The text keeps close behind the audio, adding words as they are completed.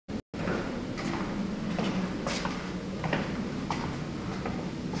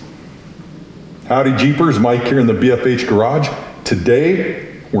Howdy Jeepers, Mike here in the BFH garage.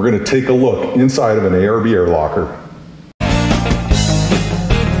 Today, we're going to take a look inside of an ARB Air Locker.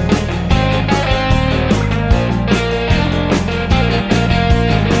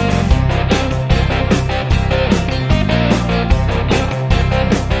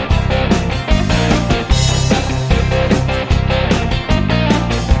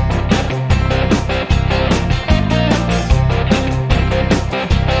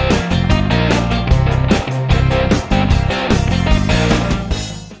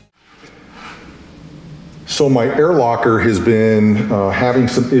 So my air locker has been having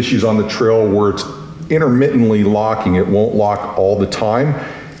some issues on the trail where it's intermittently locking. It won't lock all the time.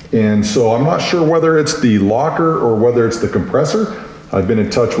 And so I'm not sure whether it's the locker or whether it's the compressor. I've been in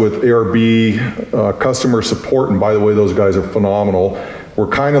touch with ARB customer support, and by the way, those guys are phenomenal. We're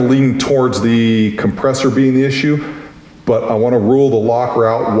kind of leaning towards the compressor being the issue, but I want to rule the locker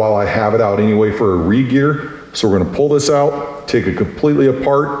out while I have it out anyway for a re-gear. So we're going to pull this out, take it completely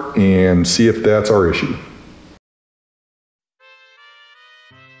apart, and see if that's our issue.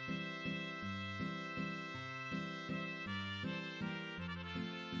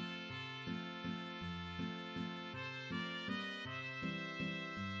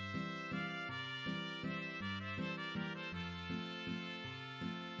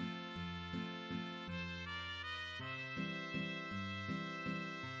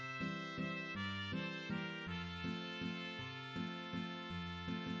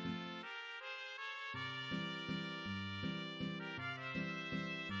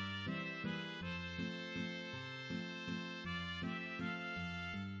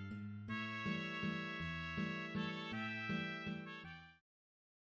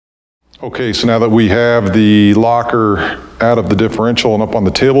 Okay, so now that we have the locker out of the differential and up on the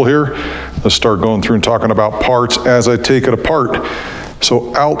table here, let's start going through and talking about parts as I take it apart.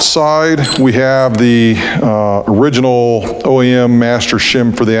 So outside, we have the original OEM master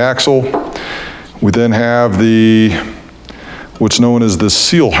shim for the axle. We then have what's known as the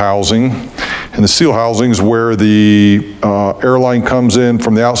seal housing. And the seal housing is where the airline comes in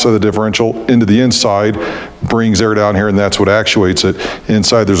from the outside of the differential into the inside, brings air down here, and that's what actuates it.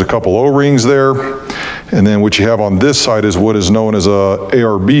 Inside there's a couple O-rings there, and then what you have on this side is what is known as a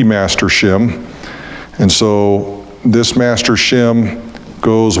ARB master shim. And so this master shim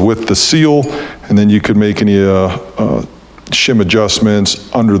goes with the seal, and then you could make any shim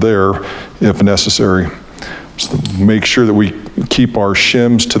adjustments under there if necessary. So make sure that we keep our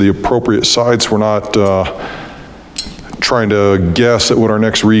shims to the appropriate sides. We're not trying to guess at what our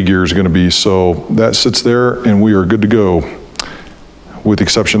next re-gear is going to be. So that sits there and we are good to go, with the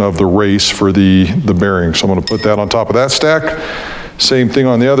exception of the race for the bearing. So I'm going to put that on top of that stack. Same thing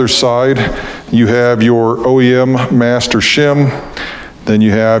on the other side. You have your OEM master shim. Then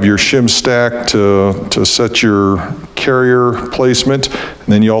you have your shim stack to set your carrier placement. And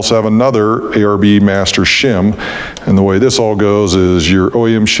then you also have another ARB master shim. And the way this all goes is your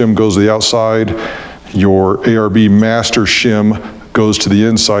OEM shim goes to the outside, your ARB master shim goes to the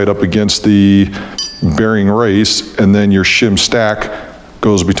inside up against the bearing race, and then your shim stack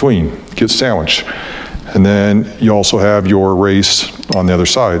goes between, gets sandwiched. And then you also have your race on the other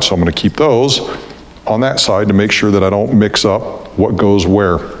side. So I'm going to keep those on that side to make sure that I don't mix up what goes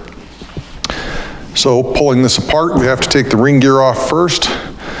where. So pulling this apart, we have to take the ring gear off first.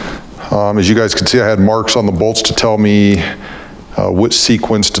 As you guys can see, I had marks on the bolts to tell me which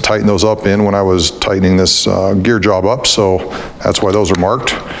sequence to tighten those up in when I was tightening this gear job up, so that's why those are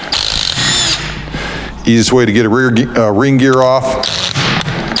marked. Easiest way to get a ring gear off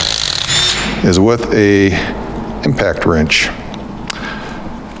is with a impact wrench.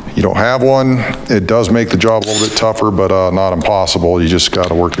 You don't have one, it does make the job a little bit tougher, but not impossible. You just got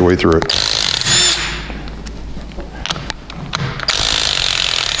to work your way through it.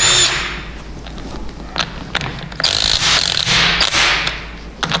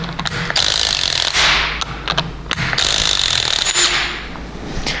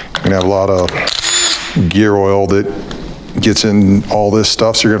 You're gonna have a lot of gear oil that gets in all this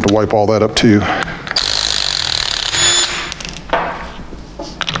stuff, so you're gonna have to wipe all that up too.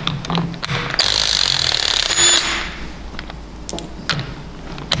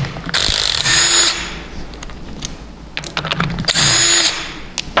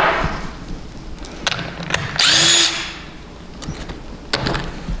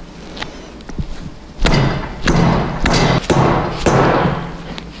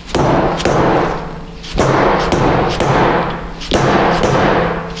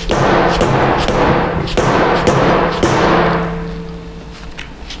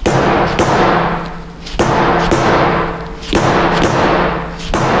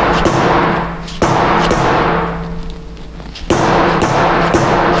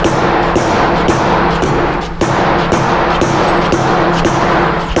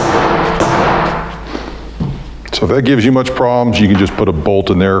 So if that gives you much problems, you can just put a bolt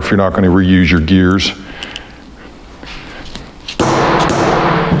in there if you're not going to reuse your gears.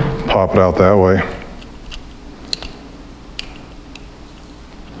 Pop it out that way.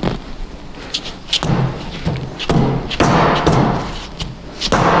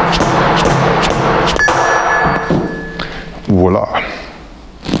 Voila.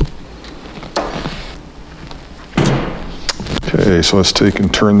 Okay, so let's take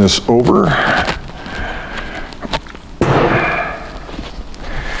and turn this over.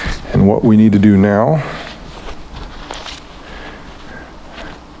 And what we need to do now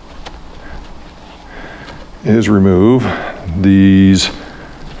is remove these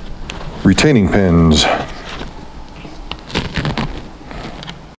retaining pins.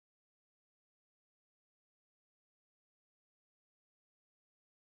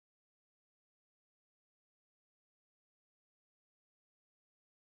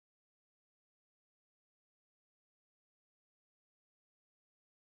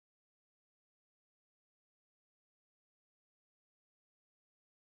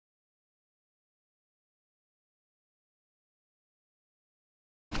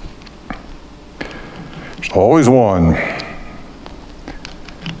 There's always one.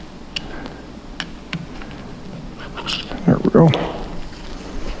 There we go.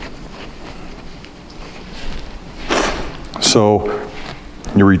 So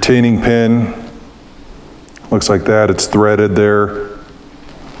your retaining pin looks like that. It's threaded there.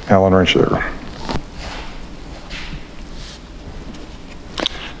 Allen wrench there.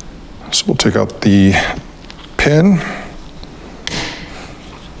 So we'll take out the pin.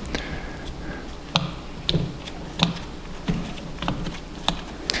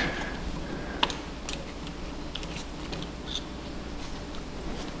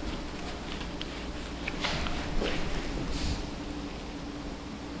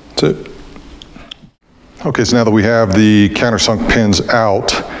 That's it. Okay, so now that we have the countersunk pins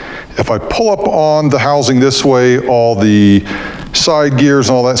out, if I pull up on the housing this way, all the side gears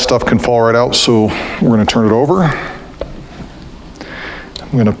and all that stuff can fall right out, so we're going to turn it over.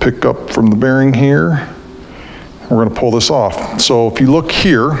 I'm going to pick up from the bearing here. We're going to pull this off. So if you look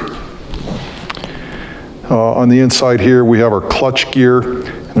here, on the inside here, we have our clutch gear.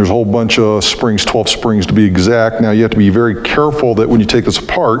 And there's a whole bunch of springs, 12 springs to be exact. Now you have to be very careful that when you take this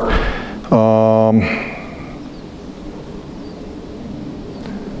apart,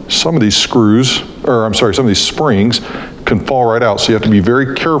 some of these screws, or I'm sorry, some of these springs can fall right out. So you have to be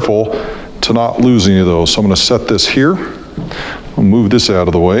very careful to not lose any of those. So I'm going to set this here. I'll move this out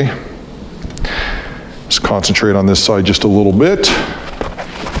of the way. Let's concentrate on this side just a little bit.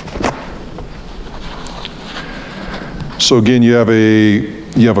 So again, you have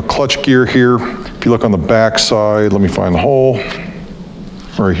a clutch gear here. If you look on the back side, let me find the hole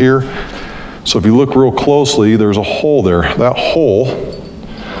right here. So if you look real closely, there's a hole there. That hole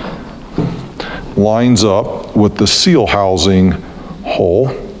lines up with the seal housing hole.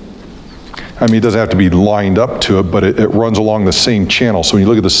 I mean, it doesn't have to be lined up to it, but it runs along the same channel. So when you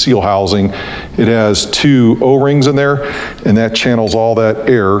look at the seal housing, it has two O-rings in there, and that channels all that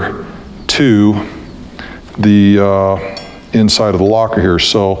air to the inside of the locker here.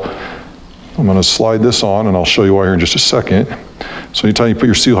 So I'm going to slide this on, and I'll show you why here in just a second. So anytime you put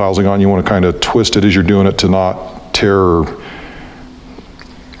your seal housing on, you want to kind of twist it as you're doing it to not tear or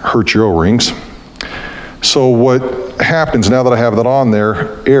hurt your O-rings. So what happens now that I have that on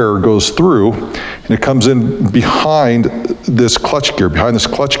there, air goes through and it comes in behind this clutch gear. Behind this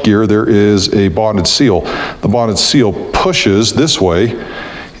clutch gear, there is a bonded seal. The bonded seal pushes this way,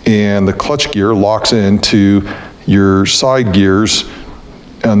 and the clutch gear locks into your side gears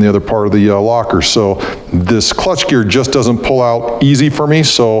on the other part of the locker. So this clutch gear just doesn't pull out easy for me,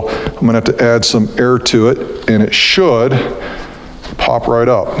 so I'm going to have to add some air to it, and it should pop right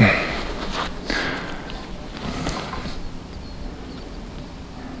up.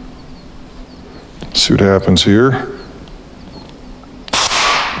 See what happens here.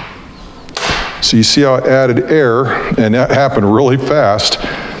 So you see how it added air, and that happened really fast,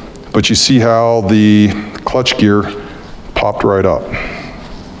 but you see how the clutch gear popped right up.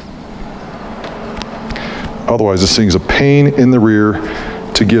 Otherwise, this thing's a pain in the rear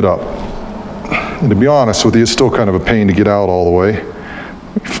to get up. And to be honest with you, it's still kind of a pain to get out all the way.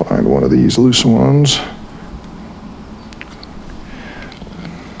 Let me find one of these loose ones.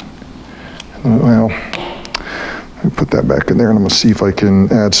 Well, let me put that back in there, and I'm going to see if I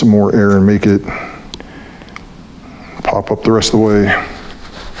can add some more air and make it pop up the rest of the way.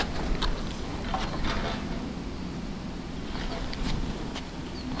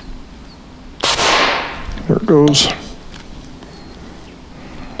 There it goes.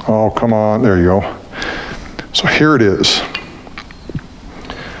 Oh, come on. There you go. So here it is.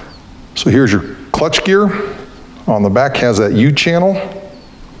 So here's your clutch gear. On the back has that U channel.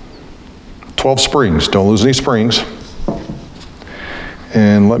 12 springs, don't lose any springs.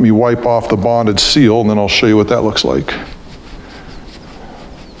 And let me wipe off the bonded seal and then I'll show you what that looks like.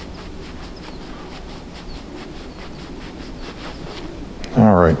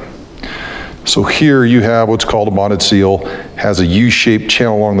 All right, so here you have what's called a bonded seal, has a U-shaped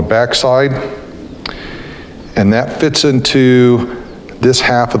channel along the back side, and that fits into this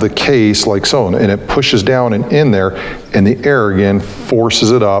half of the case like so, and it pushes down and in there, and the air again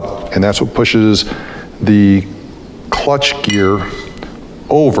forces it up, and that's what pushes the clutch gear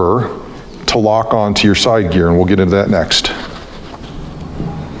over to lock onto your side gear, and we'll get into that next.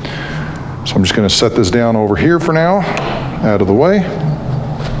 So I'm just going to set this down over here for now, out of the way.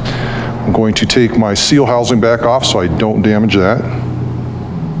 I'm going to take my seal housing back off so I don't damage that.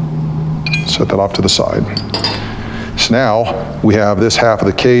 Set that off to the side. So now we have this half of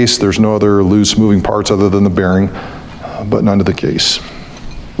the case. There's no other loose moving parts other than the bearing button under the case.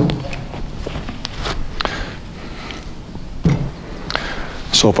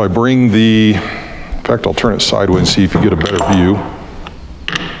 So if I bring the, in fact, I'll turn it sideways and see if you get a better view.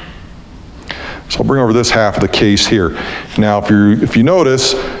 So I'll bring over this half of the case here. Now if you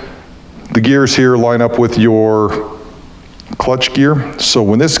notice, the gears here line up with your clutch gear. So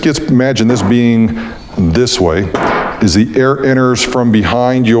when this gets, imagine this being this way, is the air enters from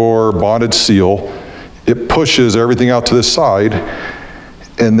behind your bonded seal, it pushes everything out to this side,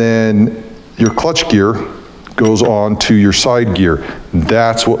 and then your clutch gear goes on to your side gear.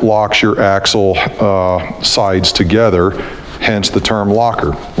 That's what locks your axle sides together, hence the term locker,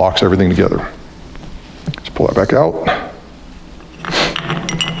 locks everything together. Let's pull that back out.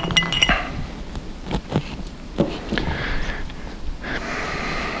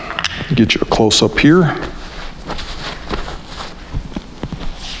 Get you a close up here.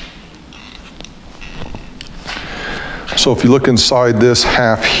 So if you look inside this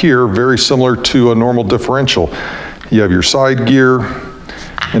half here, very similar to a normal differential. You have your side gear,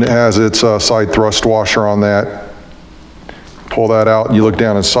 and it has its side thrust washer on that. Pull that out, and you look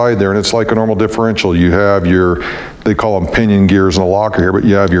down inside there, and it's like a normal differential. You have your, they call them pinion gears in a locker here, but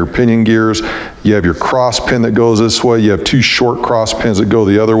you have your pinion gears, you have your cross pin that goes this way, you have two short cross pins that go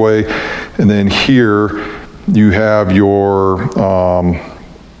the other way, and then here you have your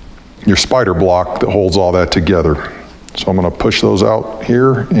spider block that holds all that together. So I'm going to push those out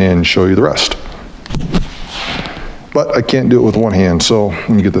here and show you the rest. But I can't do it with one hand, so let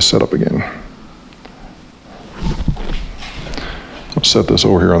me get this set up again. I'll set this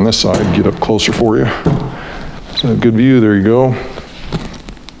over here on this side, get up closer for you. So a good view, there you go.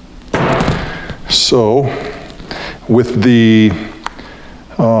 So with the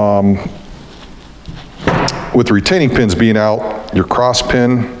retaining pins being out, your cross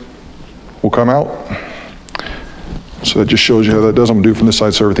pin will come out. So that just shows you how that does. I'm gonna do it from this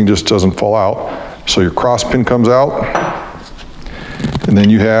side so everything just doesn't fall out. So your cross pin comes out, and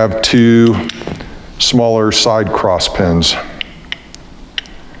then you have two smaller side cross pins.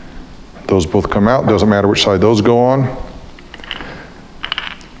 Those both come out, doesn't matter which side those go on.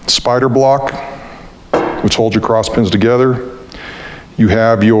 Spider block, which holds your cross pins together. You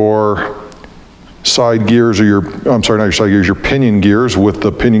have your side gears, or your, I'm sorry, not your side gears, your pinion gears with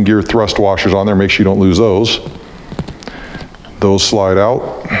the pinion gear thrust washers on there. Make sure you don't lose those. Those slide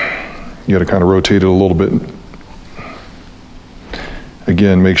out. You gotta kind of rotate it a little bit.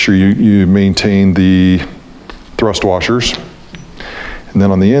 Again, make sure you maintain the thrust washers. And then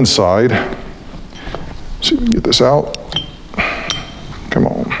on the inside, see if we can get this out. Come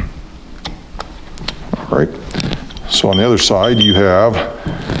on. All right. So on the other side, you have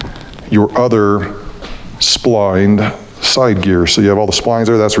your other splined side gear. So you have all the splines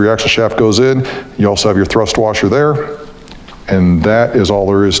there, that's where your axle shaft goes in. You also have your thrust washer there. And that is all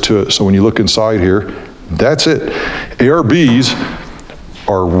there is to it. So when you look inside here, that's it. ARBs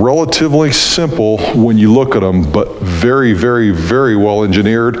are relatively simple when you look at them, but very, very, very well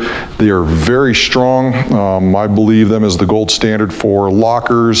engineered. They are very strong. I believe them as the gold standard for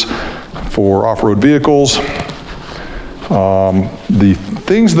lockers, for off-road vehicles. The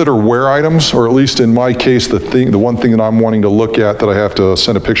things that are wear items, or at least in my case, the one thing that I'm wanting to look at that I have to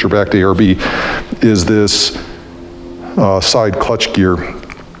send a picture back to ARB is this side clutch gear.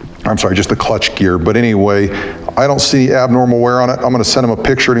 I'm sorry, just the clutch gear. But anyway, I don't see abnormal wear on it. I'm going to send him a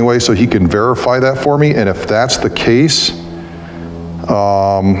picture anyway so he can verify that for me. And if that's the case,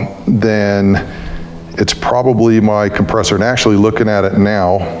 then it's probably my compressor. And actually looking at it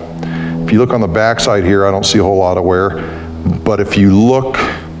now, if you look on the back side here, I don't see a whole lot of wear. But if you look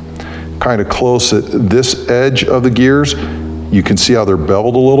kind of close at this edge of the gears, you can see how they're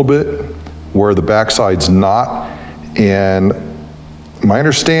beveled a little bit, where the backside's not. And my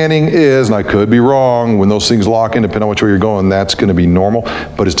understanding is, and I could be wrong, when those things lock in, depending on which way you're going, that's going to be normal,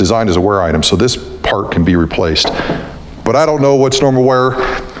 but it's designed as a wear item, so this part can be replaced. But I don't know what's normal wear,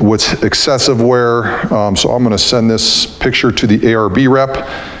 what's excessive wear, so I'm going to send this picture to the ARB rep,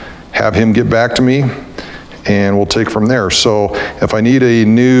 have him get back to me, and we'll take from there. So if I need a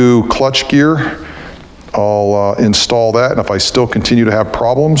new clutch gear, I'll install that, and if I still continue to have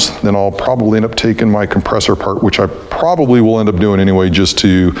problems, then I'll probably end up taking my compressor part, which I probably will end up doing anyway, just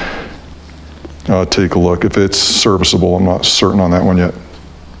to take a look. If it's serviceable, I'm not certain on that one yet.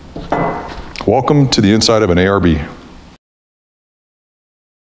 Welcome to the inside of an ARB.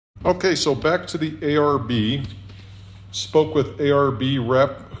 Okay, so back to the ARB. Spoke with ARB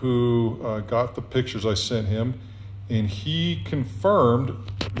rep who got the pictures I sent him, and he confirmed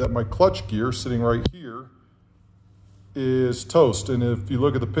that my clutch gear sitting right here is toast. And if you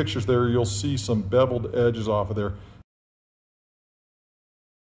look at the pictures there, you'll see some beveled edges off of there.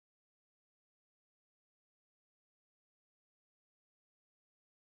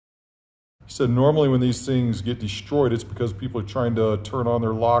 He said normally when these things get destroyed, it's because people are trying to turn on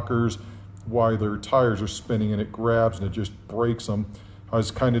their lockers while their tires are spinning, and it grabs and it just breaks them. I was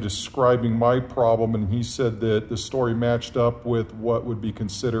kind of describing my problem, and he said that the story matched up with what would be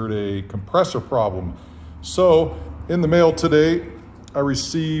considered a compressor problem. So in the mail today, I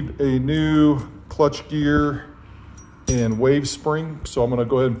received a new clutch gear and wave spring. So I'm going to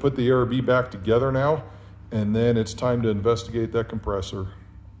go ahead and put the ARB back together now, and then it's time to investigate that compressor.